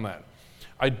check on that?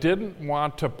 I didn't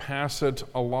want to pass it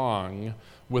along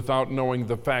without knowing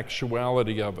the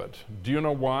factuality of it. Do you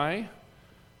know why?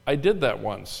 I did that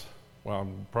once. Well,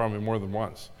 probably more than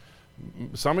once.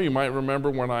 Some of you might remember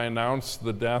when I announced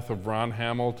the death of Ron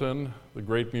Hamilton, the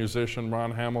great musician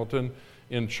Ron Hamilton,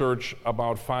 in church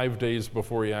about 5 days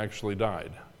before he actually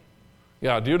died.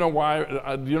 Yeah, do you know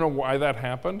why that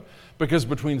happened? Because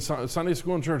between Sunday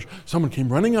school and church, someone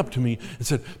came running up to me and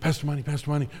said, Pastor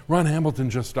Monty, Ron Hamilton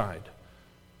just died."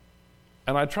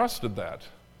 And I trusted that.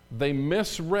 They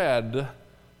misread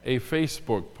a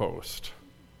Facebook post,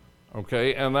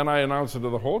 okay? And then I announced it to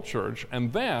the whole church,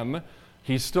 and then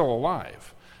he's still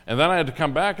alive. And then I had to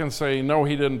come back and say, no,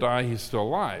 he didn't die, he's still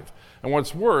alive. And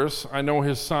what's worse, I know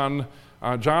his son,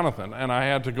 Jonathan, and I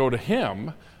had to go to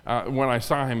him when I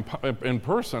saw him in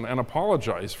person and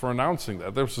apologize for announcing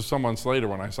that. This was some months later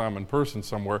when I saw him in person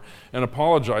somewhere and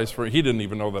apologized for it. He didn't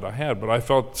even know that I had, but I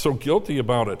felt so guilty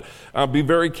about it. Be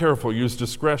very careful. Use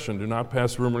discretion. Do not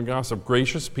pass rumor and gossip.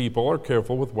 Gracious people are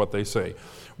careful with what they say.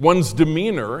 One's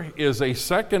demeanor is a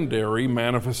secondary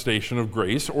manifestation of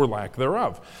grace or lack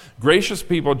thereof. Gracious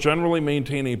people generally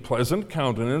maintain a pleasant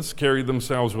countenance, carry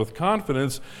themselves with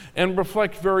confidence, and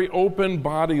reflect very open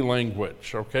body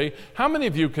language, okay? How many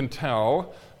of you can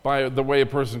tell by the way a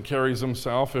person carries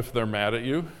himself if they're mad at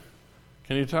you?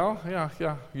 Can you tell?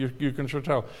 Yeah, you can sure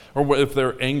tell. Or if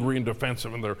they're angry and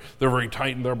defensive and they're very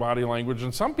tight in their body language.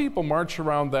 And some people march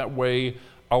around that way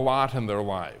a lot in their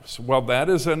lives. Well, that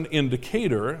is an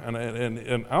indicator,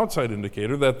 an outside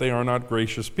indicator, that they are not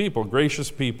gracious people.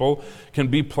 Gracious people can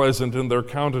be pleasant in their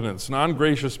countenance.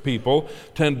 Non-gracious people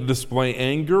tend to display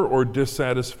anger or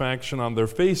dissatisfaction on their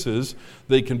faces.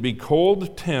 They can be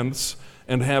cold, tense,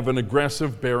 and have an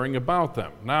aggressive bearing about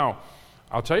them. Now,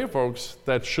 I'll tell you folks,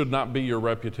 that should not be your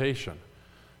reputation.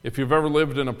 If you've ever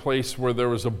lived in a place where there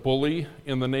was a bully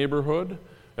in the neighborhood,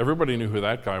 everybody knew who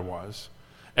that guy was.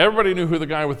 Everybody knew who the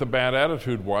guy with the bad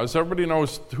attitude was. Everybody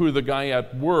knows who the guy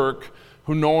at work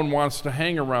who no one wants to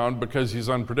hang around because he's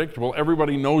unpredictable.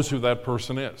 Everybody knows who that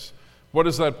person is. What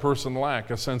does that person lack?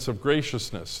 A sense of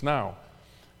graciousness. Now,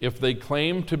 if they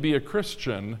claim to be a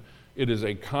Christian, it is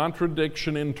a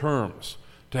contradiction in terms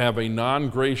to have a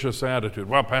non-gracious attitude.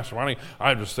 Well, Pastor Ronnie,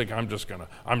 I just think I'm just gonna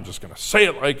say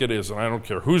it like it is, and I don't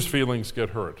care whose feelings get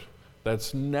hurt.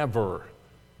 That's never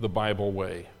the Bible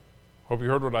way. Hope you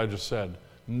heard what I just said.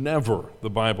 Never the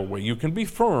Bible way. You can be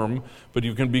firm, but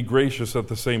you can be gracious at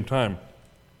the same time.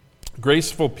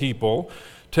 Graceful people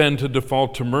tend to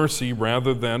default to mercy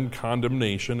rather than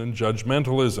condemnation and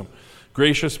judgmentalism.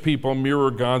 Gracious people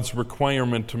mirror God's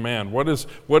requirement to man. What is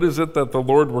it that the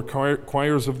Lord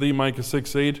requires of thee, Micah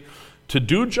 6:8? To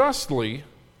do justly,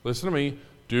 listen to me,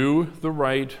 Do the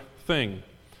right thing.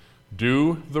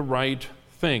 Do the right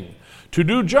thing. To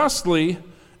do justly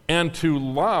and to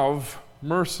love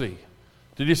mercy.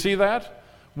 Did you see that?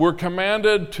 We're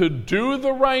commanded to do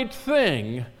the right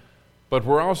thing, but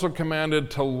we're also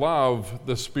commanded to love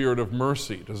the spirit of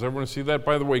mercy. Does everyone see that?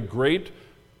 By the way, great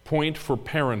point for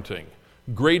parenting.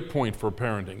 Great point for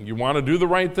parenting. You want to do the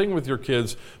right thing with your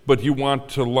kids, but you want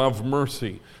to love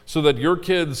mercy so that your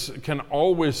kids can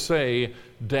always say,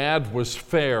 Dad was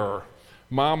fair.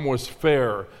 Mom was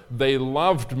fair. They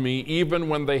loved me even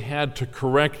when they had to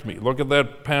correct me. Look at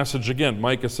that passage again,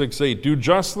 Micah 6:8. Do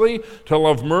justly, to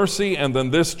love mercy, and then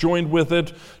this joined with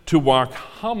it, to walk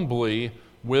humbly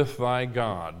with thy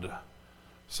God.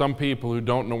 Some people who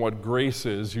don't know what grace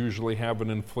is usually have an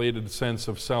inflated sense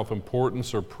of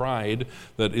self-importance or pride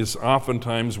that is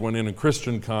oftentimes, when in a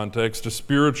Christian context, a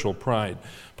spiritual pride.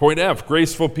 Point F,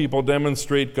 graceful people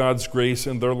demonstrate God's grace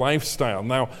in their lifestyle.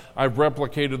 Now, I've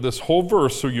replicated this whole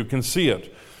verse so you can see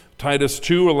it. Titus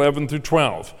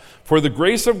 2:11-12. For the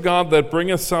grace of God that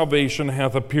bringeth salvation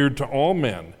hath appeared to all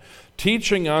men,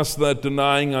 teaching us that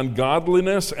denying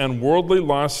ungodliness and worldly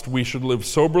lust, we should live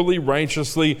soberly,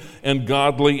 righteously, and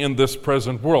godly in this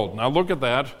present world. Now look at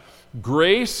that.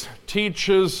 Grace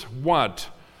teaches what?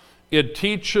 It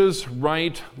teaches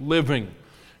right living.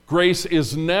 Grace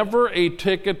is never a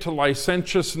ticket to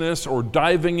licentiousness or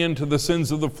diving into the sins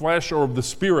of the flesh or of the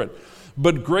spirit.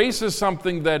 But grace is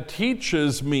something that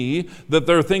teaches me that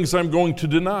there are things I'm going to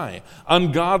deny.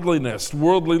 Ungodliness,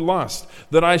 worldly lust,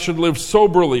 that I should live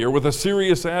soberly or with a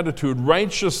serious attitude,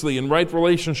 righteously in right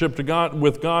relationship to God,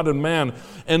 with God and man,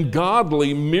 and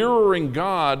godly, mirroring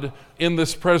God in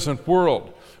this present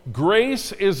world.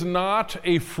 Grace is not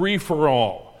a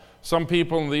free-for-all. Some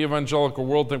people in the evangelical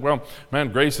world think, well,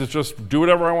 man, grace is just do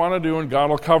whatever I want to do and God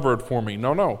will cover it for me.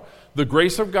 No. The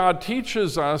grace of God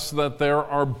teaches us that there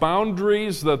are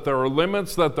boundaries, that there are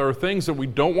limits, that there are things that we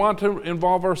don't want to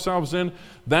involve ourselves in.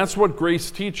 That's what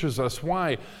grace teaches us.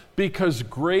 Why? Because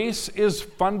grace is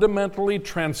fundamentally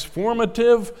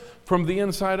transformative from the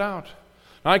inside out.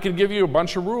 Now, I can give you a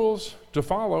bunch of rules to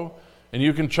follow, and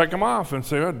you can check them off and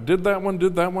say, oh, did that one,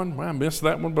 well, I missed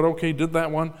that one, but okay, did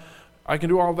that one. I can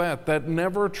do all that. That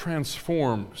never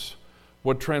transforms.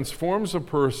 What transforms a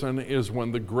person is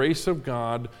when the grace of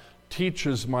God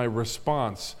teaches my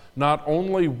response, not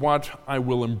only what I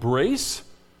will embrace,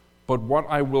 but what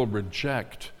I will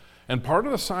reject. And part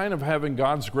of the sign of having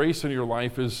God's grace in your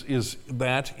life is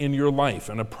that in your life,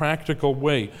 in a practical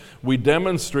way. We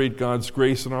demonstrate God's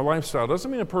grace in our lifestyle. It doesn't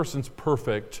mean a person's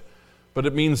perfect, but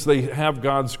it means they have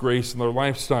God's grace in their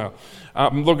lifestyle.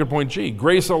 Look at point G.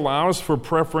 Grace allows for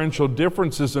preferential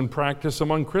differences in practice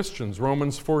among Christians,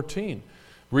 Romans 14.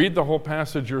 Read the whole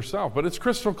passage yourself, but it's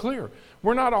crystal clear.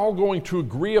 We're not all going to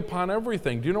agree upon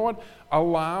everything. Do you know what?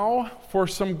 Allow for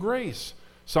some grace.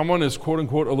 Someone is,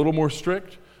 quote-unquote, a little more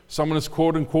strict. Someone is,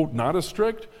 quote-unquote, not as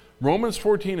strict. Romans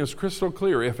 14 is crystal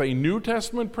clear. If a New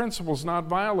Testament principle is not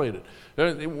violated,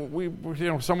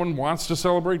 someone wants to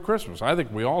celebrate Christmas. I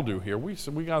think we all do here. We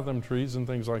got them trees and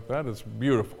things like that. It's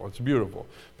beautiful. It's beautiful.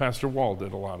 Pastor Wall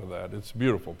did a lot of that. It's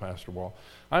beautiful, Pastor Wall.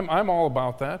 I'm all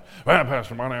about that. Well,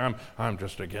 Pastor Monty, I'm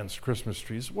just against Christmas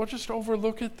trees. Well, just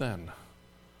overlook it then.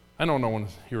 I know no one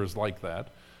here is like that.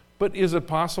 But is it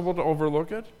possible to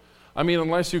overlook it? I mean,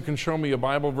 unless you can show me a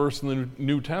Bible verse in the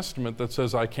New Testament that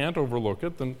says I can't overlook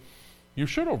it, then you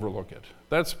should overlook it.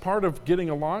 That's part of getting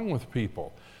along with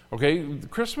people. Okay,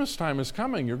 Christmas time is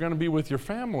coming. You're going to be with your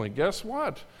family. Guess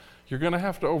what? You're going to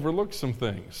have to overlook some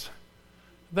things.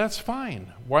 That's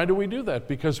fine. Why do we do that?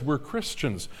 Because we're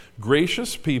Christians.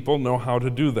 Gracious people know how to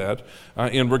do that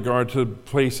in regard to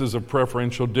places of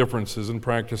preferential differences in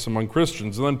practice among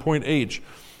Christians. And then point H,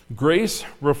 grace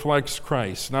reflects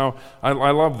Christ. Now,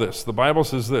 I love this. The Bible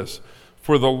says this,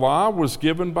 for the law was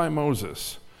given by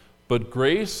Moses, but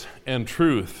grace and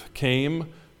truth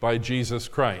came by Jesus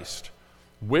Christ.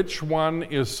 Which one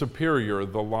is superior,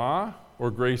 the law or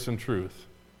grace and truth?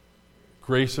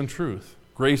 Grace and truth.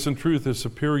 Grace and truth is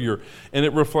superior, and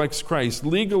it reflects Christ.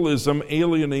 Legalism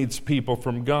alienates people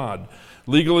from God.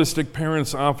 Legalistic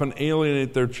parents often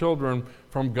alienate their children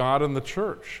from God and the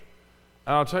church.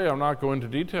 And I'll tell you, I'm not going into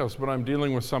details, but I'm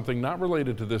dealing with something not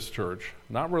related to this church,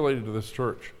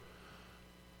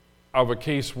 of a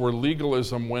case where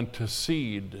legalism went to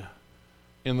seed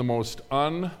in the most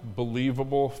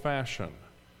unbelievable fashion.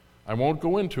 I won't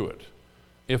go into it.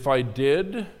 If I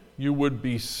did, you would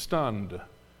be stunned.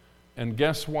 And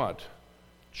guess what?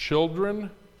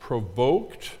 Children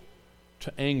provoked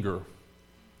to anger.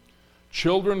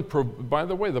 By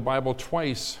the way, the Bible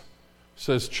twice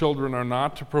says parents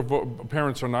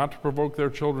are not to provoke their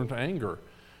children to anger.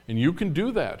 And you can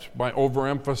do that by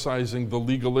overemphasizing the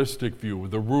legalistic view,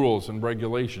 the rules and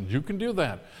regulations. You can do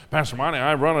that. Pastor Monty,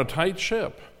 I run a tight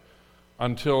ship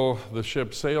until the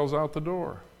ship sails out the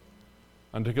door,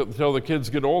 until the kids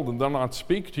get old and they'll not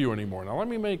speak to you anymore. Now, I'm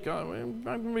going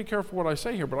to be careful what I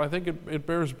say here, but I think it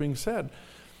bears being said.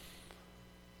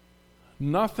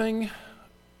 Nothing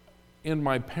in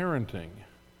my parenting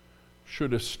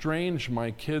should estrange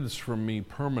my kids from me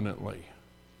permanently.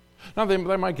 Now, they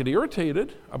might get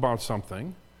irritated about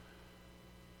something,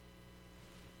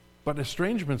 but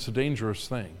estrangement's a dangerous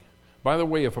thing. By the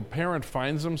way, if a parent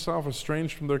finds themselves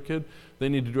estranged from their kid, they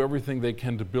need to do everything they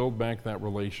can to build back that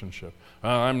relationship.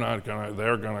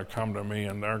 They're going to come to me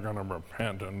and they're going to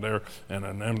repent, and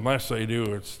unless they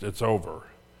do, it's over.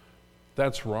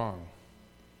 That's wrong.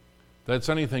 That's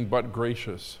anything but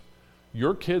gracious.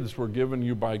 Your kids were given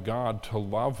you by God to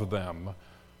love them,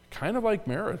 kind of like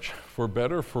marriage, for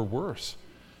better, for worse.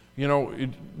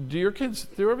 Do your kids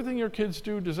do everything your kids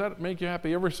do? Does that make you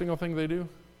happy, every single thing they do?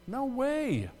 No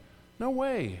way. No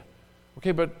way.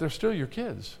 Okay, but they're still your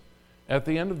kids. At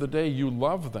the end of the day, you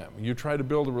love them. You try to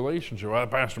build a relationship. Well,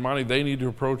 Pastor Monty, they need to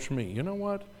approach me. You know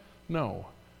what? No.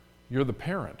 You're the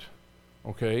parent,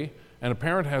 okay? And a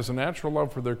parent has a natural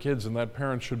love for their kids, and that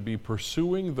parent should be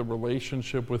pursuing the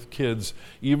relationship with kids,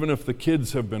 even if the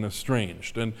kids have been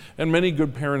estranged. And many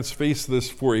good parents face this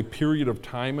for a period of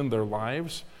time in their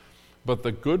lives, but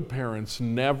the good parents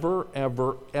never,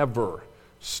 ever, ever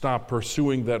stop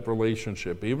pursuing that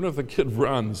relationship. Even if the kid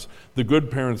runs, the good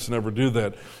parents never do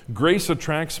that. Grace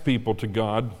attracts people to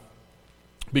God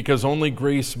because only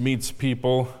grace meets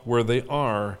people where they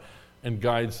are and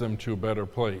guides them to a better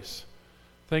place.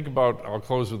 I'll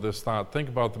close with this thought. Think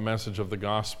about the message of the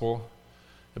gospel.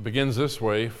 It begins this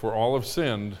way: for all have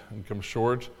sinned and come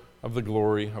short of the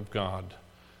glory of God.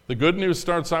 The good news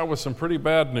starts out with some pretty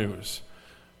bad news.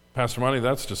 Pastor Monty,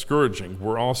 that's discouraging.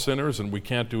 We're all sinners and we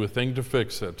can't do a thing to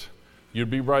fix it. You'd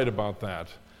be right about that.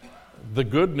 The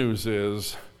good news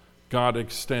is God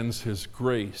extends His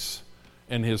grace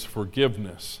and His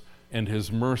forgiveness and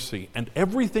His mercy and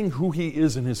everything who He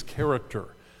is in His character.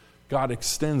 God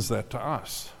extends that to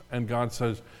us, and God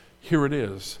says, here it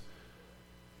is.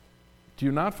 Do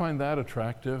you not find that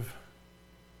attractive?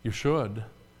 You should.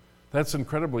 That's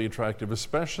incredibly attractive,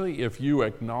 especially if you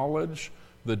acknowledge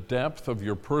the depth of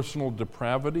your personal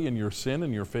depravity and your sin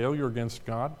and your failure against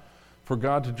God. For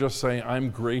God to just say, I'm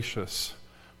gracious.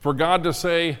 For God to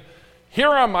say, here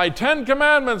are my 10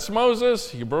 commandments,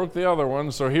 Moses. You broke the other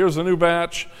one, so here's a new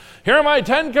batch. Here are my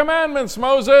 10 commandments,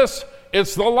 Moses.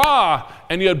 It's the law,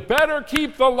 and you'd better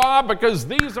keep the law because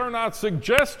these are not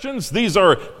suggestions. These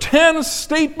are 10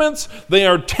 statements. They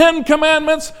are 10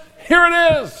 commandments. Here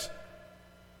it is.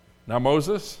 Now,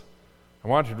 Moses, I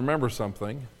want you to remember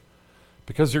something.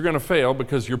 Because you're going to fail,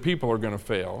 because your people are going to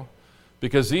fail,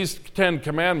 because these 10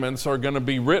 commandments are going to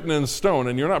be written in stone,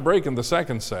 and you're not breaking the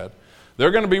second set.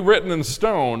 They're going to be written in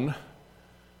stone,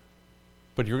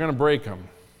 but you're going to break them.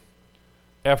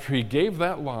 After He gave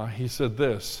that law, He said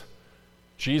this: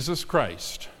 Jesus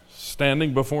Christ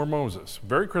standing before Moses,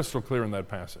 very crystal clear in that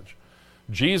passage.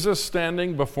 Jesus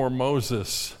standing before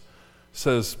Moses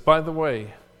says, by the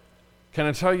way, can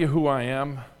I tell you who I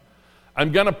am?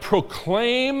 I'm going to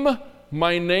proclaim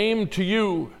my name to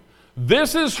you.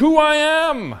 This is who I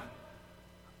am.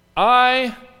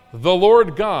 I, the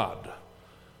Lord God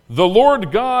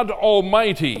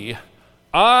Almighty,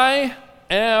 I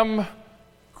am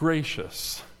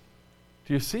gracious.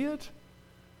 Do you see it?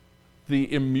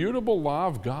 The immutable law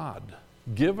of God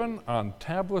given on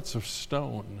tablets of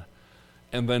stone.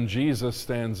 And then Jesus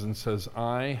stands and says,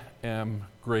 I am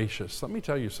gracious. Let me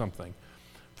tell you something.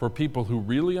 For people who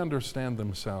really understand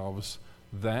themselves,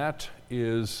 that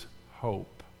is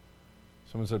hope.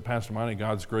 Someone said, Pastor Monty,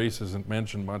 God's grace isn't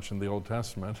mentioned much in the Old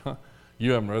Testament.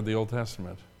 You haven't read the Old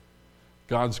Testament.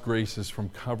 God's grace is from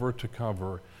cover to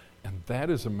cover, and that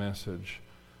is a message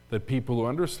that people who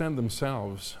understand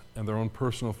themselves and their own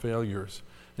personal failures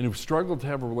and who've struggled to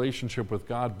have a relationship with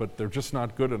God, but they're just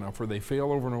not good enough, or they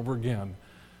fail over and over again,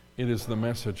 it is the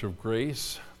message of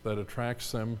grace that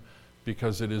attracts them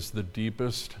because it is the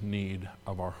deepest need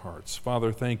of our hearts.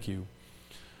 Father, thank you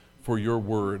for your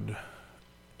word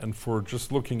and for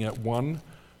just looking at one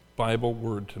Bible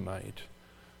word tonight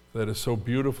that is so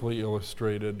beautifully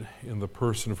illustrated in the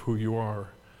person of who you are.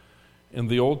 In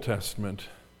the Old Testament,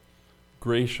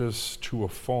 gracious to a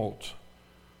fault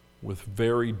with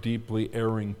very deeply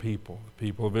erring people, the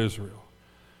people of Israel.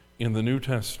 In the New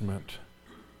Testament,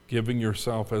 giving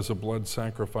yourself as a blood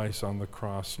sacrifice on the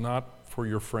cross, not for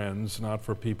your friends, not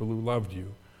for people who loved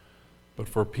you, but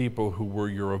for people who were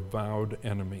your avowed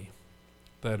enemy.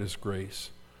 That is grace.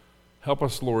 Help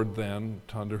us, Lord, then,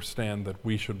 to understand that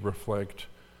we should reflect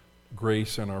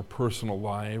grace in our personal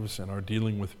lives and our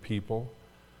dealing with people.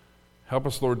 Help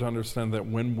us, Lord, to understand that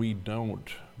when we don't,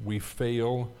 we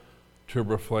fail to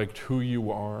reflect who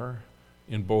you are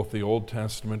in both the Old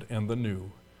Testament and the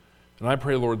New. And I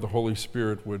pray, Lord, the Holy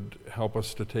Spirit would help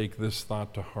us to take this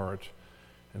thought to heart.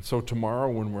 And so tomorrow,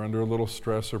 when we're under a little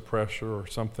stress or pressure or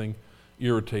something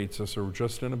irritates us or we're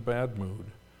just in a bad mood,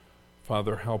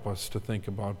 Father, help us to think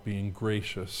about being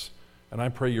gracious. And I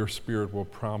pray your Spirit will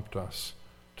prompt us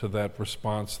to that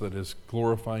response that is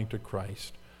glorifying to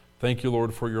Christ. Thank you,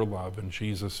 Lord, for your love. In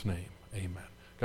Jesus' name, amen.